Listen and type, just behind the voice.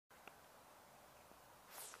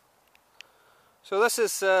So this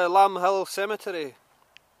is Lamb Hill Cemetery,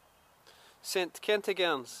 St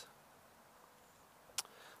Kentigern's,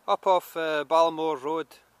 up off Balmore Road.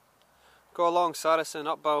 Go along Saracen,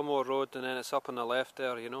 up Balmore Road, and then it's up on the left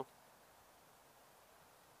there, you know.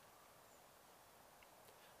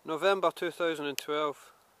 November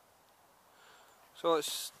 2012. So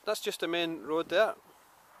that's just the main road there,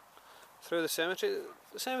 through the cemetery.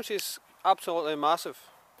 The cemetery is absolutely massive.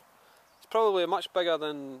 It's probably much bigger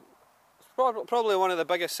than, probably one of the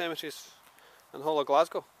biggest cemeteries in the whole of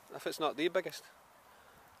Glasgow, if it's not the biggest.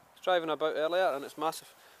 I was driving about earlier and it's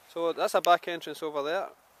massive. So that's a back entrance over there,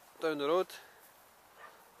 down the road.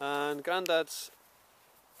 And Grandad's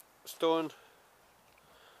stone,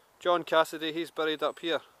 John Cassidy, he's buried up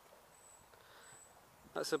here.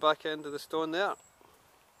 That's the back end of the stone there.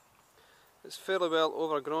 It's fairly well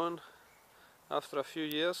overgrown after a few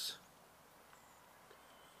years.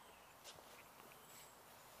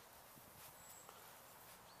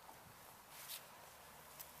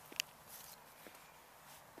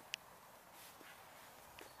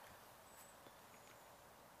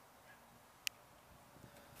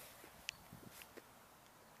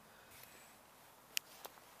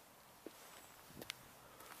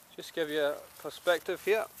 Just give you a perspective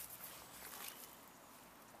here.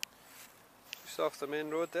 Just off the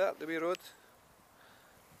main road there, the wee road.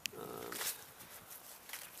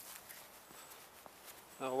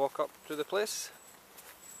 And I'll walk up to the place.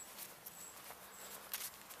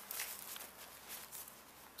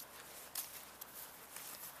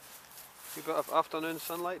 A bit of afternoon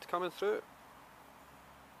sunlight coming through.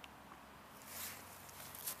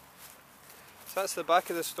 So that's the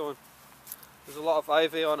back of the stone. There's a lot of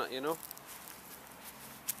ivy on it, you know.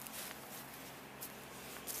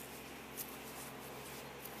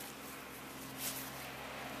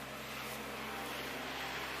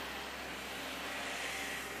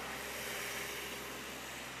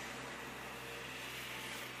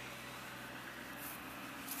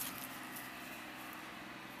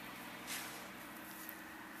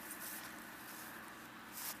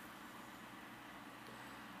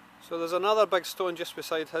 So there's another big stone just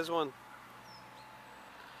beside his one.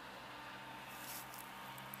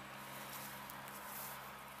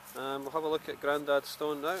 We'll have a look at Grandad's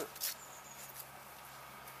stone now.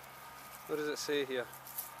 What does it say here?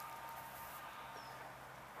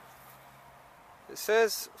 It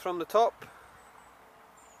says from the top,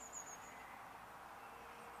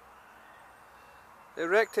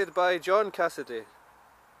 erected by John Cassidy,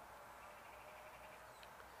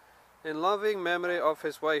 in loving memory of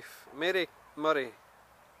his wife, Mary Murray,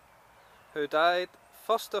 who died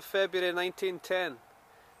 1st of February 1910,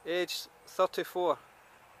 aged 34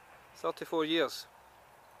 years.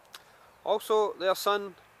 Also their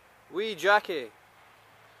son, wee Jackie,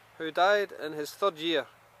 who died in his 3rd year.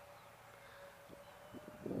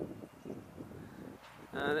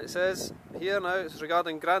 And it says here now, it's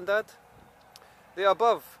regarding Grandad. The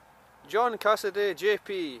above, John Cassidy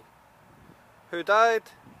JP, who died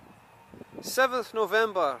 7th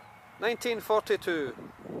November 1942.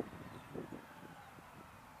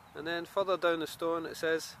 And then further down the stone it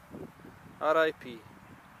says RIP.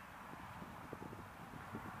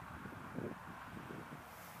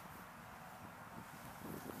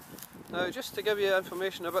 Now just to give you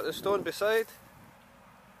information about the stone beside,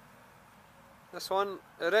 this one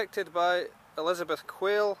erected by Elizabeth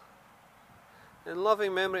Quayle in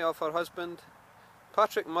loving memory of her husband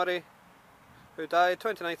Patrick Murray, who died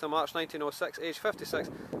 29th of March 1906, aged 56.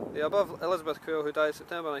 The above, Elizabeth Quayle, who died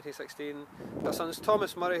September 1916. Her sons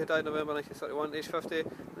Thomas Murray, who died November 1931, aged 50.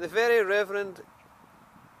 The Very Reverend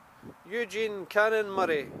Eugene Cannon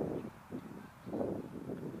Murray.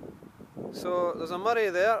 So there's a Murray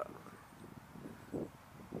there.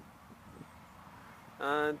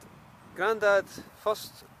 And Grandad's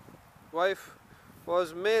first wife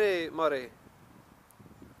was Mary Murray.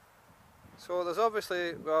 So there's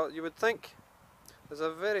obviously, well, you would think there's a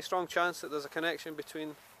very strong chance that there's a connection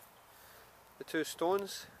between the two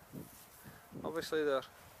stones. Obviously they're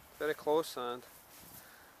very close and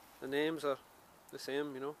the names are the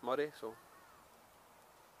same, you know, Murray. So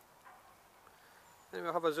anyway,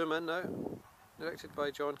 I'll have a zoom in now. Erected by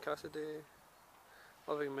John Cassidy,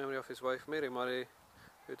 loving memory of his wife Mary Murray,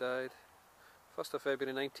 who died 1st of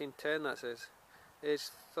February 1910, that says,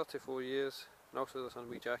 aged 34 years, and also the son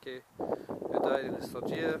wee Jackie, who died in his 3rd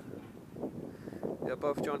year. The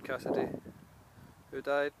above, John Cassidy, who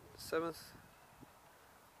died 7th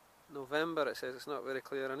November, it says. It's not very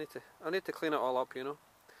clear. I need to clean it all up, you know.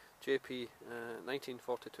 JP,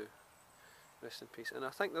 1942. Rest in peace. And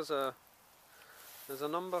I think there's a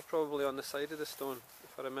number probably on the side of the stone,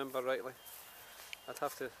 if I remember rightly. I'd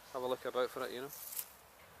have to have a look about for it, you know.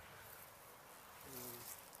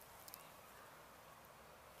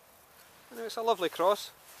 Anyway, it's a lovely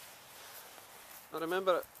cross. I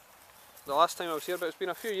remember it the last time I was here, but it's been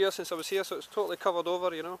a few years since I was here, so it's totally covered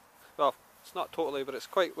over, you know. Well, it's not totally, but it's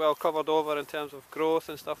quite well covered over in terms of growth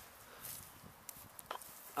and stuff.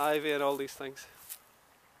 Ivy and all these things.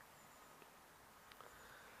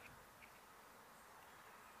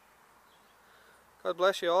 God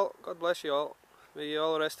bless you all. God bless you all. May you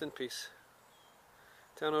all rest in peace.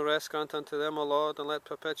 Eternal rest grant unto them, O Lord, and let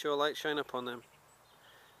perpetual light shine upon them.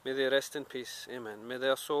 May they rest in peace. Amen. May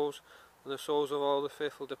their souls and the souls of all the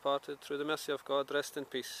faithful departed, through the mercy of God, rest in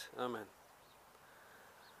peace. Amen.